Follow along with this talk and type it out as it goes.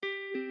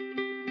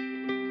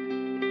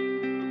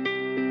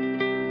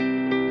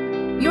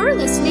You're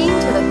listening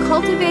to the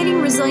Cultivating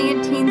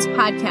Resilient Teens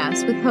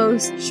podcast with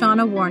host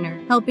Shauna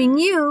Warner, helping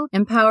you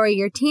empower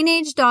your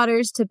teenage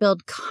daughters to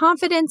build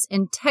confidence,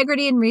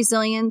 integrity, and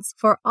resilience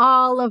for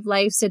all of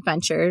life's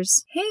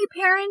adventures. Hey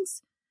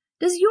parents,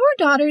 does your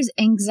daughter's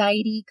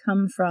anxiety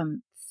come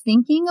from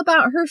thinking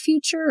about her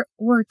future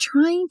or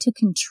trying to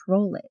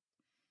control it?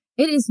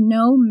 It is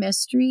no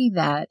mystery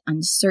that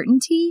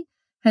uncertainty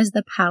has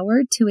the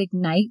power to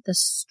ignite the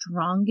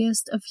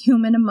strongest of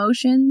human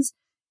emotions,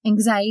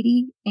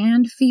 anxiety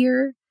and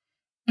fear.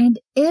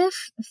 And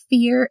if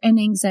fear and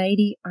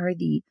anxiety are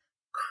the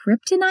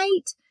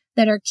kryptonite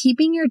that are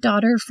keeping your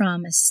daughter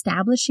from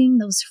establishing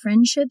those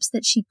friendships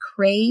that she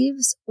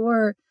craves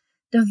or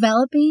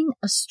developing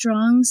a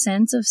strong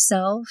sense of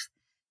self,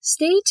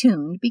 stay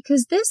tuned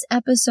because this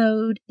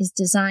episode is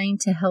designed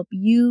to help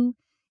you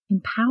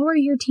empower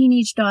your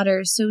teenage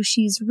daughter so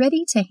she's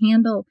ready to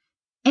handle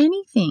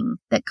anything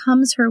that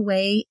comes her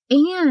way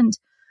and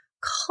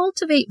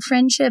cultivate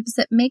friendships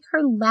that make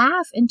her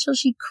laugh until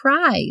she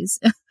cries.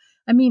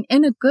 I mean,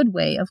 in a good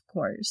way, of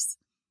course.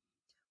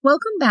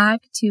 Welcome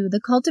back to the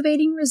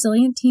Cultivating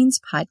Resilient Teens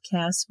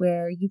podcast,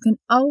 where you can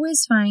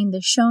always find the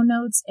show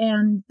notes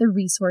and the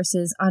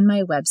resources on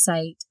my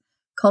website,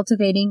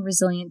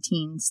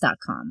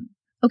 cultivatingresilientteens.com.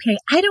 Okay,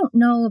 I don't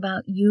know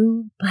about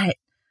you, but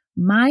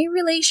my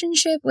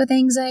relationship with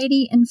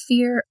anxiety and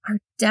fear are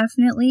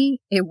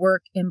definitely a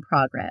work in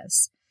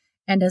progress.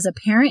 And as a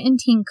parent and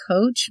teen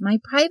coach, my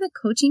private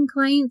coaching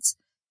clients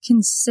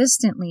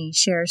consistently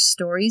share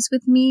stories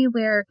with me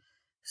where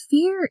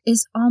fear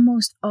is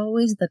almost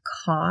always the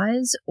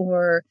cause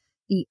or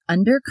the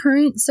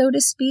undercurrent, so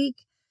to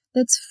speak,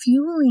 that's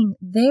fueling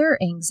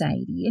their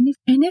anxiety. And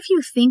if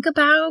you think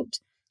about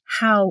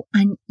how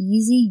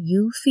uneasy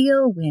you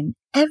feel when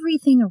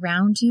everything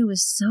around you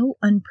is so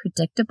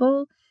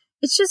unpredictable,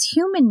 it's just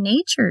human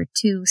nature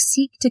to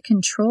seek to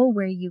control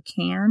where you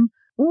can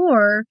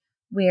or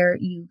where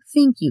you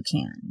think you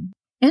can.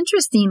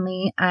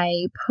 Interestingly,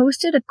 I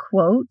posted a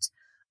quote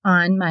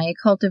on my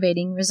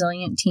Cultivating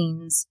Resilient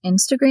Teens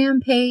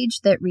Instagram page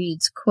that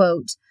reads,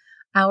 quote,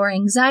 "Our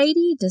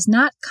anxiety does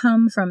not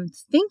come from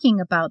thinking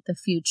about the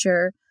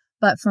future,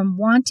 but from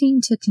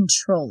wanting to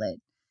control it."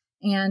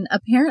 And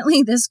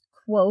apparently this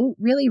quote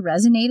really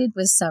resonated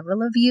with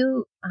several of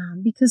you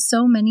because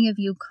so many of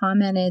you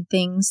commented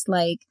things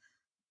like,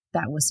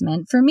 "That was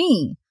meant for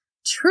me,"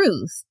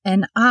 "Truth,"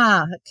 and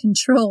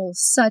 "Control,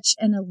 such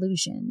an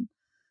illusion."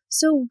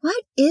 So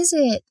what is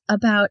it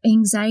about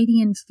anxiety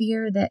and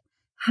fear that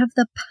have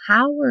the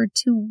power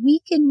to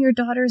weaken your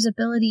daughter's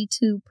ability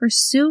to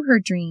pursue her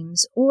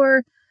dreams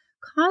or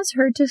cause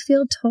her to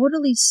feel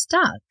totally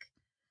stuck?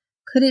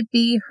 Could it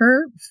be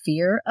her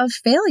fear of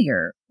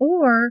failure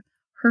or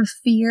her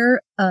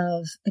fear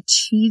of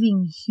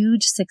achieving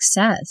huge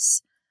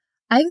success?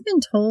 I've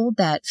been told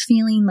that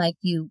feeling like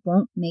you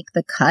won't make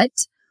the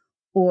cut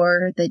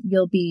or that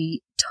you'll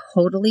be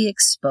totally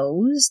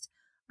exposed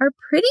are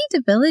pretty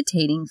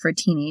debilitating for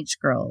teenage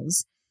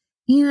girls.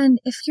 And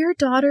if your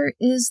daughter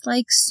is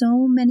like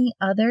so many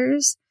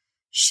others,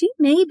 she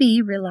may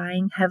be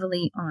relying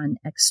heavily on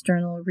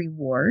external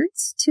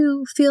rewards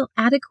to feel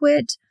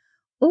adequate,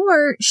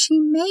 or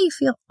she may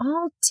feel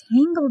all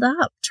tangled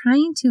up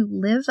trying to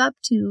live up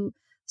to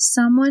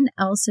someone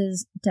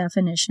else's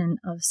definition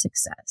of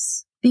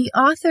success. The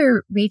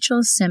author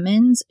Rachel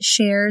Simmons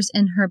shares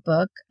in her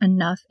book,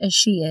 Enough as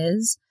She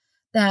Is,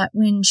 that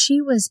when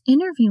she was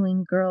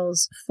interviewing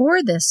girls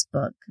for this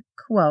book,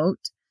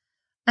 quote,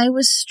 "I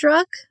was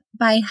struck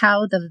by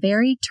how the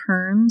very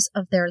terms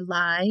of their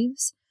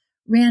lives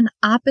ran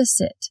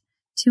opposite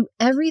to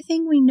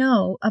everything we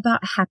know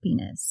about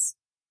happiness.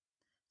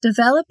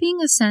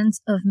 Developing a sense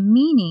of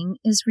meaning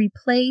is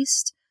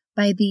replaced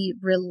by the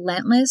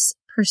relentless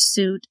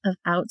pursuit of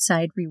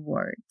outside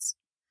rewards.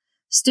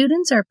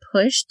 Students are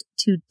pushed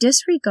to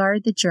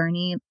disregard the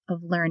journey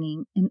of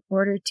learning in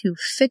order to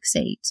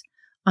fixate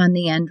on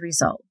the end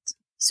result."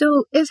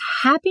 So if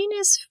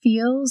happiness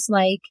feels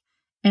like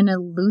an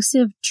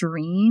elusive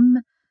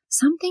dream,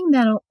 something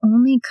that'll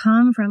only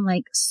come from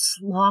like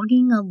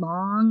slogging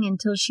along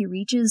until she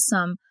reaches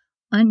some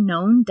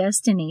unknown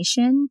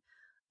destination,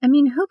 I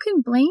mean, who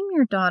can blame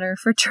your daughter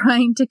for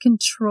trying to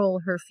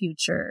control her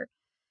future?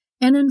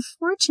 And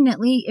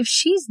unfortunately, if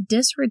she's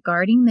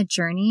disregarding the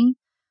journey,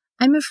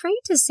 I'm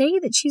afraid to say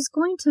that she's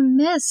going to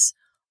miss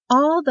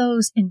all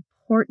those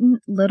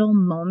important little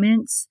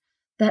moments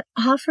that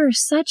offer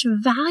such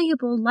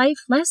valuable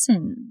life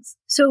lessons.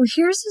 So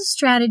here's a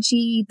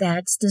strategy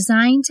that's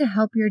designed to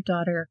help your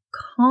daughter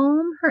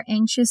calm her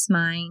anxious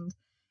mind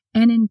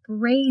and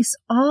embrace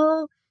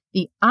all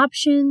the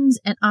options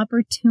and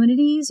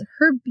opportunities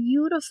her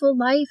beautiful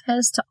life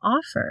has to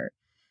offer.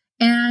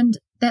 And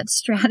that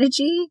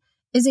strategy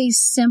is a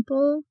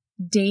simple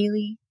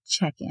daily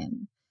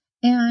check-in.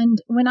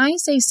 And when I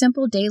say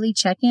simple daily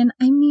check-in,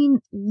 I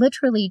mean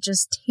literally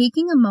just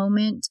taking a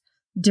moment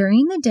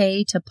during the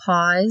day to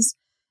pause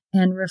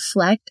and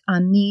reflect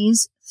on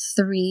these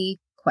 3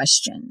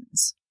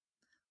 questions.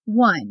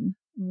 1,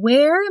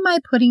 where am I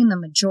putting the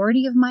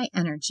majority of my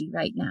energy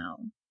right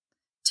now?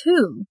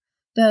 2,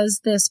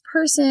 Does this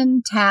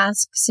person,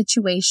 task,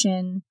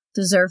 situation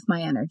deserve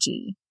my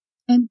energy?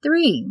 And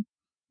 3,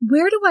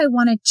 where do I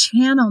want to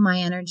channel my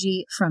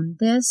energy from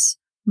this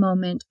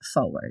moment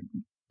forward?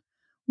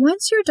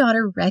 Once your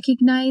daughter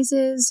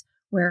recognizes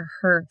where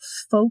her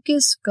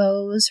focus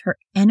goes, her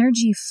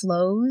energy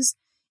flows,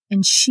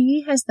 and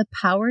she has the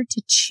power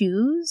to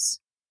choose,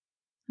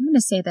 I'm going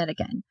to say that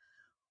again.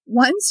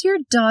 Once your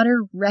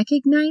daughter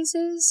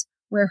recognizes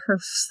where her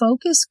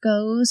focus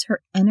goes,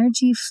 her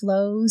energy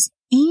flows,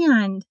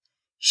 and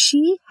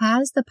she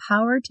has the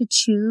power to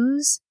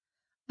choose,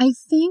 I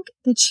think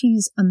that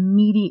she's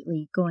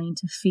immediately going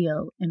to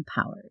feel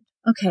empowered.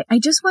 Okay, I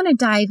just want to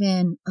dive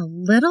in a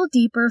little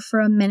deeper for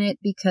a minute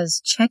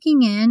because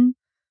checking in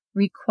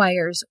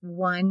requires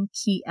one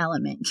key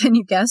element. Can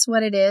you guess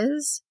what it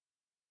is?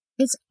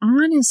 It's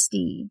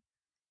honesty.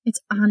 It's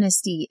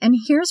honesty. And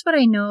here's what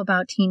I know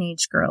about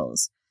teenage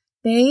girls.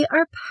 They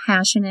are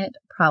passionate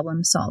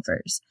problem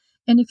solvers.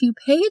 And if you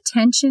pay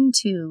attention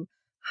to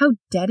how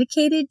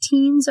dedicated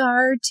teens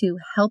are to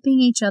helping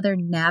each other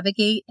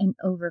navigate and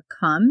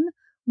overcome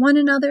one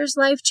another's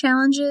life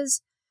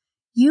challenges,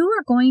 you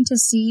are going to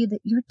see that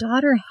your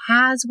daughter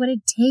has what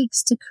it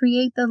takes to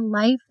create the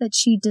life that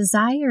she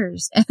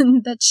desires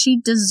and that she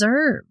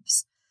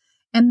deserves.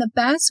 And the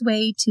best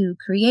way to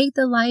create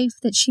the life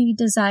that she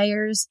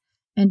desires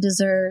and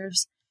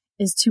deserves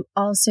is to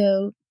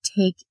also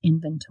take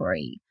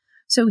inventory.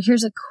 So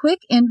here's a quick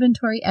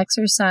inventory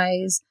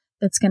exercise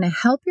that's going to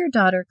help your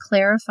daughter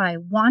clarify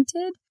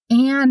wanted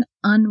and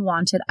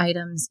unwanted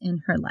items in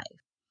her life.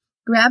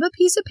 Grab a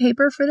piece of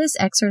paper for this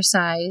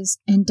exercise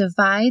and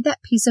divide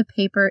that piece of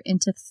paper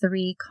into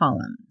 3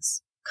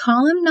 columns.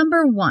 Column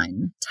number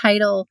 1,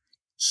 title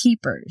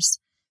Keepers,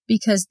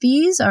 because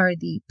these are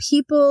the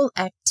people,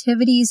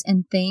 activities,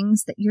 and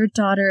things that your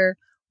daughter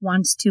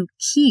wants to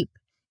keep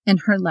in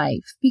her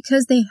life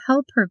because they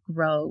help her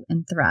grow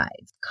and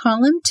thrive.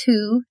 Column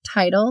 2,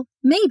 title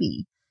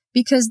Maybe,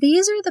 because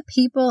these are the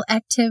people,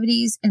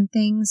 activities, and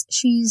things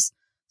she's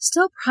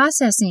still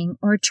processing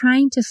or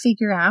trying to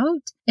figure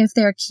out if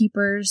they're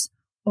keepers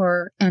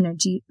or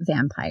energy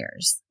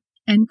vampires.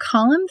 And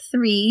column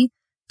 3,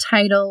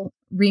 title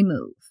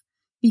Remove,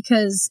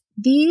 because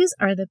these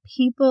are the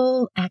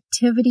people,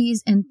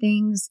 activities, and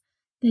things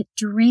that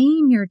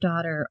drain your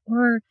daughter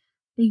or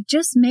they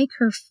just make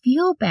her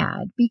feel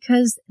bad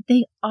because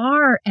they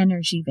are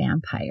energy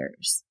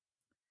vampires.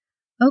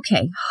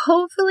 Okay,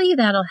 hopefully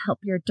that'll help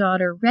your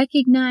daughter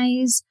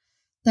recognize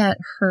that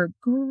her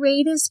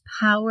greatest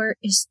power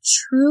is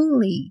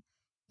truly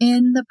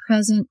in the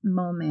present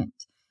moment.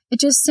 It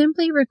just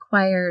simply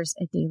requires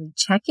a daily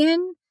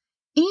check-in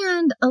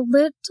and a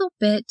little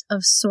bit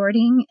of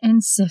sorting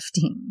and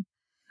sifting.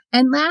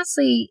 And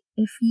lastly,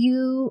 if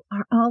you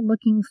are all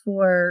looking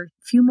for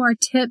a few more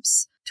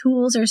tips,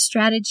 tools, or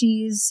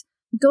strategies,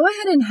 go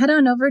ahead and head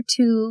on over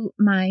to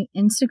my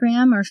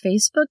Instagram or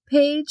Facebook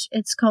page.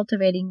 It's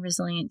Cultivating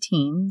Resilient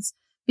Teens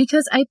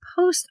because I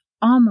post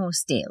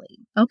almost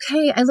daily.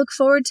 Okay, I look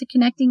forward to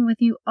connecting with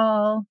you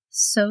all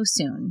so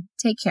soon.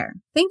 Take care.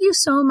 Thank you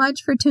so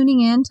much for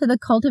tuning in to the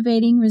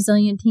Cultivating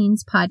Resilient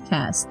Teens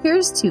podcast.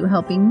 Here's to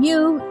helping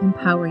you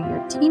empower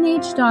your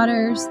teenage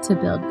daughters to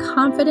build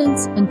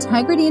confidence,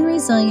 integrity, and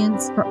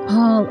resilience for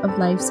all of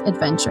life's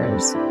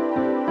adventures.